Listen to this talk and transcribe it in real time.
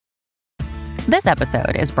This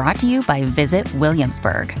episode is brought to you by Visit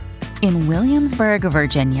Williamsburg. In Williamsburg,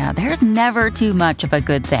 Virginia, there's never too much of a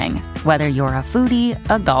good thing. Whether you're a foodie,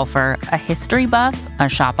 a golfer, a history buff, a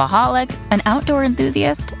shopaholic, an outdoor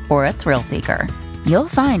enthusiast, or a thrill seeker, you'll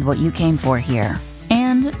find what you came for here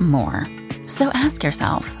and more. So ask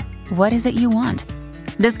yourself, what is it you want?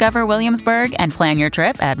 Discover Williamsburg and plan your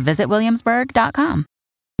trip at visitwilliamsburg.com.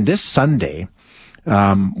 This Sunday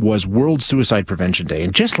was World Suicide Prevention Day.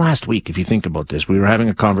 And just last week, if you think about this, we were having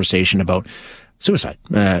a conversation about suicide.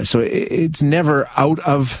 So it's never out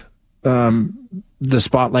of the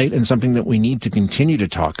spotlight and something that we need to continue to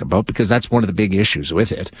talk about because that's one of the big issues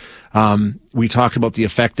with it. We talked about the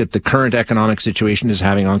effect that the current economic situation is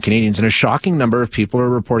having on Canadians, and a shocking number of people are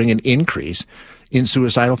reporting an increase in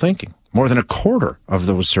suicidal thinking. More than a quarter of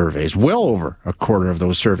those surveys, well over a quarter of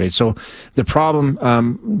those surveys. So the problem,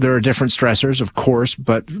 there are different stressors, of course,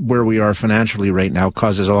 but where we are financially right now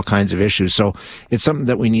causes all kinds of issues. So it's something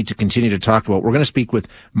that we need to continue to talk about. We're going to speak with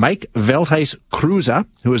Mike Veldhuis-Cruza,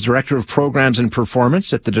 who is Director of Programs and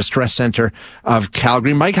Performance at the Distress Center of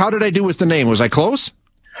Calgary. Mike, how did I do with the name? Was I close?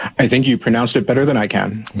 I think you pronounced it better than I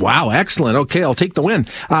can. Wow, excellent. Okay, I'll take the win.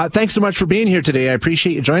 Thanks so much for being here today. I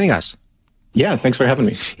appreciate you joining us. Yeah, thanks for having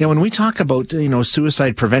me. Yeah, when we talk about,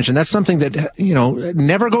 suicide prevention, that's something that,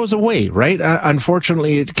 never goes away, right?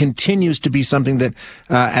 Unfortunately, it continues to be something that,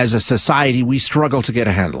 as a society, we struggle to get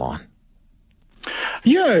a handle on.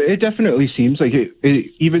 Yeah, it definitely seems like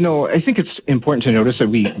it, even though I think it's important to notice that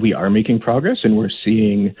we are making progress and we're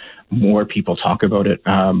seeing more people talk about it.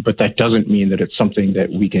 But that doesn't mean that it's something that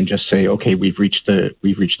we can just say, okay, we've reached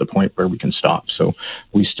the point where we can stop. So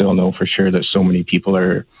we still know for sure that so many people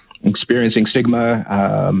are experiencing stigma,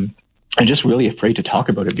 and just really afraid to talk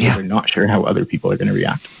about it because they're not sure how other people are going to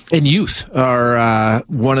react. And youth are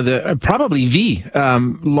one of the, probably the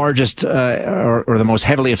largest or the most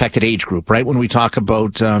heavily affected age group, right? When we talk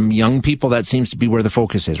about young people, that seems to be where the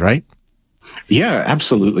focus is, right? Yeah,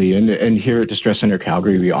 absolutely. And here at Distress Center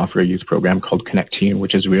Calgary, we offer a youth program called Connect Teen,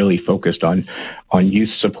 which is really focused on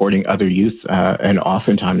youth supporting other youth. And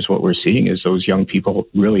oftentimes what we're seeing is those young people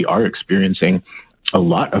really are experiencing a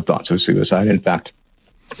lot of thoughts of suicide. In fact,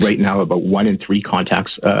 right now, about 1 in 3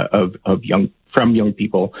 contacts from young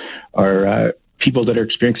people are people that are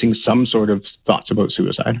experiencing some sort of thoughts about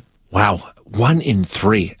suicide. Wow, 1 in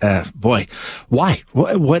 3. Boy, why?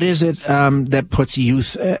 What is it that puts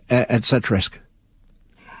youth at such risk?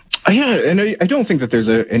 Yeah, and I don't think that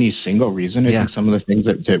there's any single reason. I think some of the things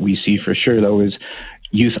that we see for sure, though, is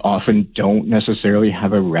youth often don't necessarily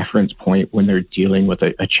have a reference point when they're dealing with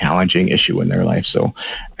a challenging issue in their life. So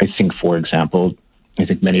I think, for example, I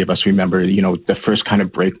think many of us remember, the first kind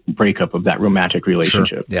of breakup of that romantic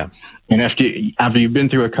relationship. Sure. Yeah. And after you've been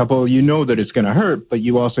through a couple, you know that it's going to hurt, but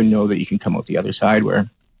you also know that you can come out the other side,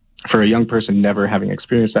 where for a young person never having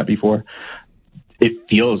experienced that before, it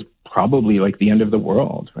feels probably like the end of the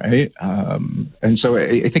world, right? And so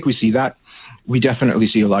I think we see that. We definitely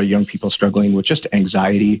see a lot of young people struggling with just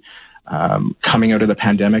anxiety, coming out of the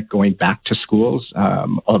pandemic, going back to schools.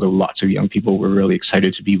 Although lots of young people were really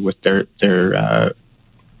excited to be with their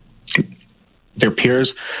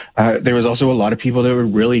peers, there was also a lot of people that were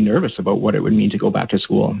really nervous about what it would mean to go back to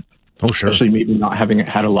school. Oh, sure. Especially maybe not having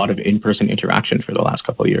had a lot of in-person interaction for the last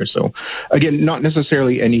couple of years. So again, not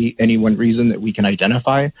necessarily any one reason that we can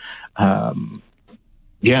identify.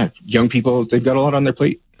 Young people, they've got a lot on their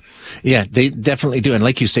plate. Yeah, they definitely do. And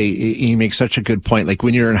like you say, you make such a good point. Like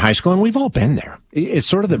when you're in high school, and we've all been there, it's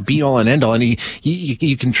sort of the be all and end all. And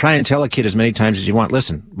you can try and tell a kid as many times as you want,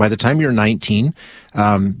 listen, by the time you're 19,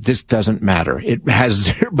 this doesn't matter. It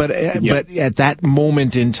has, but at that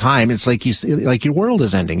moment in time, it's like like your world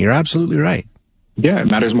is ending. You're absolutely right. Yeah, it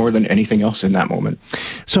matters more than anything else in that moment.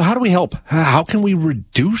 So how do we help? How can we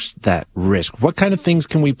reduce that risk? What kind of things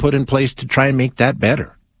can we put in place to try and make that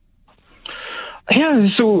better? Yeah,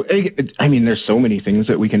 so I mean, there's so many things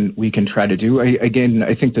that we can try to do. I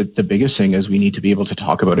think that the biggest thing is we need to be able to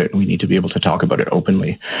talk about it, and we need to be able to talk about it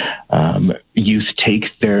openly. Youth take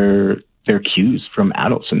their cues from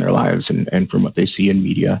adults in their lives and from what they see in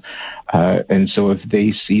media. And so if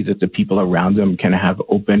they see that the people around them can have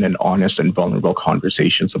open and honest and vulnerable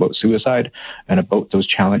conversations about suicide and about those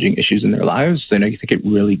challenging issues in their lives, then I think it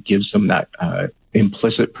really gives them that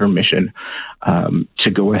implicit permission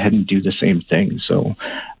to go ahead and do the same thing. So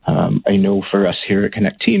I know for us here at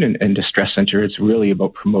Connect Teen and Distress Center, it's really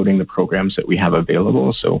about promoting the programs that we have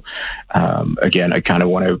available. So again, I kind of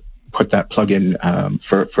want to put that plug in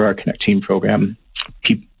for our Connect Teen program.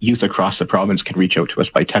 Youth across the province can reach out to us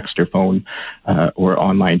by text or phone or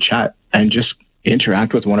online chat and just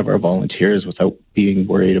interact with one of our volunteers without being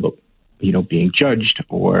worried about being judged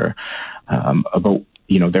or about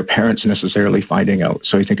their parents necessarily finding out.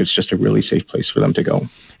 So I think it's just a really safe place for them to go.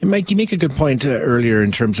 And Mike, you make a good point earlier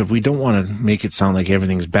in terms of we don't want to make it sound like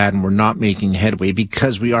everything's bad and we're not making headway,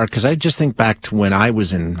 because we are. Because I just think back to when I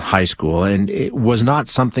was in high school, and it was not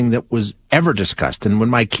something that was ever discussed. And when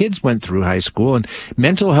my kids went through high school, and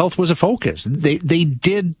mental health was a focus, they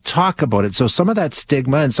did talk about it. So some of that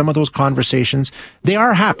stigma and some of those conversations, they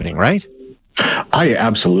are happening, right? I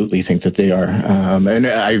absolutely think that they are. And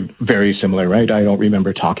I very similar, right? I don't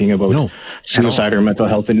remember talking about suicide or mental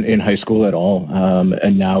health in high school at all.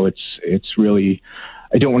 And now it's really,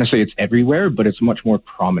 I don't want to say it's everywhere, but it's much more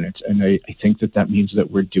prominent. And I think that means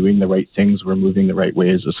that we're doing the right things. We're moving the right way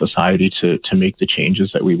as a society to make the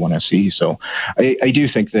changes that we want to see. So I do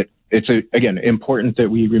think that it's, again, important that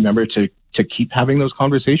we remember to keep having those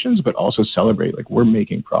conversations, but also celebrate, like, we're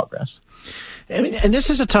making progress. I mean, and this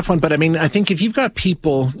is a tough one, but I mean, I think if you've got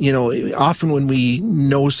people, often when we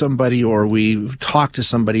know somebody or we talk to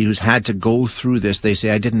somebody who's had to go through this, they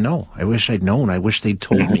say, I didn't know. I wish I'd known. I wish they'd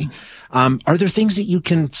told me. Are there things that you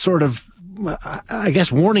can sort of, I guess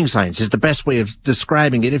warning signs is the best way of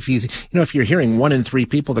describing it. If if you're hearing 1 in 3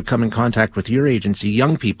 people that come in contact with your agency,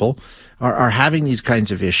 young people are having these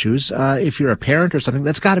kinds of issues. If you're a parent or something,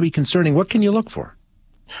 that's got to be concerning. What can you look for?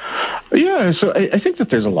 Yeah, so I think that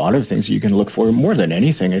there's a lot of things you can look for. More than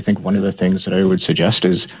anything, I think one of the things that I would suggest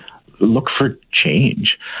is look for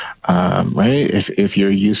change, right? If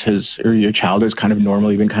your youth or your child has kind of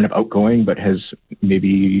normally been kind of outgoing, but has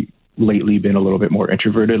maybe lately been a little bit more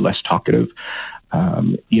introverted, less talkative,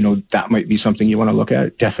 that might be something you want to look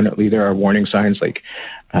at. Definitely there are warning signs like,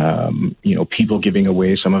 people giving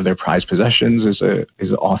away some of their prized possessions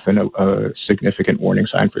is often a significant warning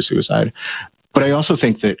sign for suicide. But I also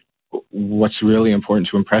think that what's really important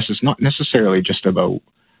to impress is not necessarily just about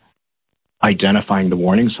identifying the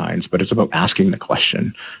warning signs, but it's about asking the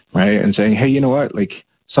question, right? And saying, hey, you know what, like,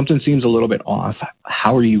 something seems a little bit off.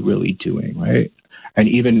 How are you really doing, right? And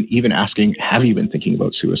even asking, have you been thinking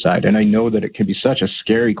about suicide? And I know that it can be such a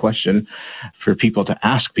scary question for people to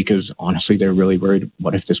ask, because honestly, they're really worried,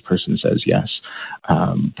 what if this person says yes?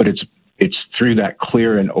 But it's through that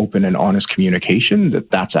clear and open and honest communication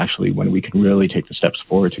that's actually when we can really take the steps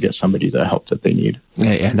forward to get somebody the help that they need.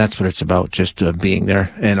 Yeah, and that's what it's about, just being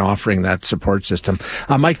there and offering that support system.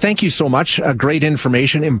 Mike, thank you so much. Great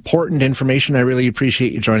information, important information. I really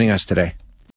appreciate you joining us today.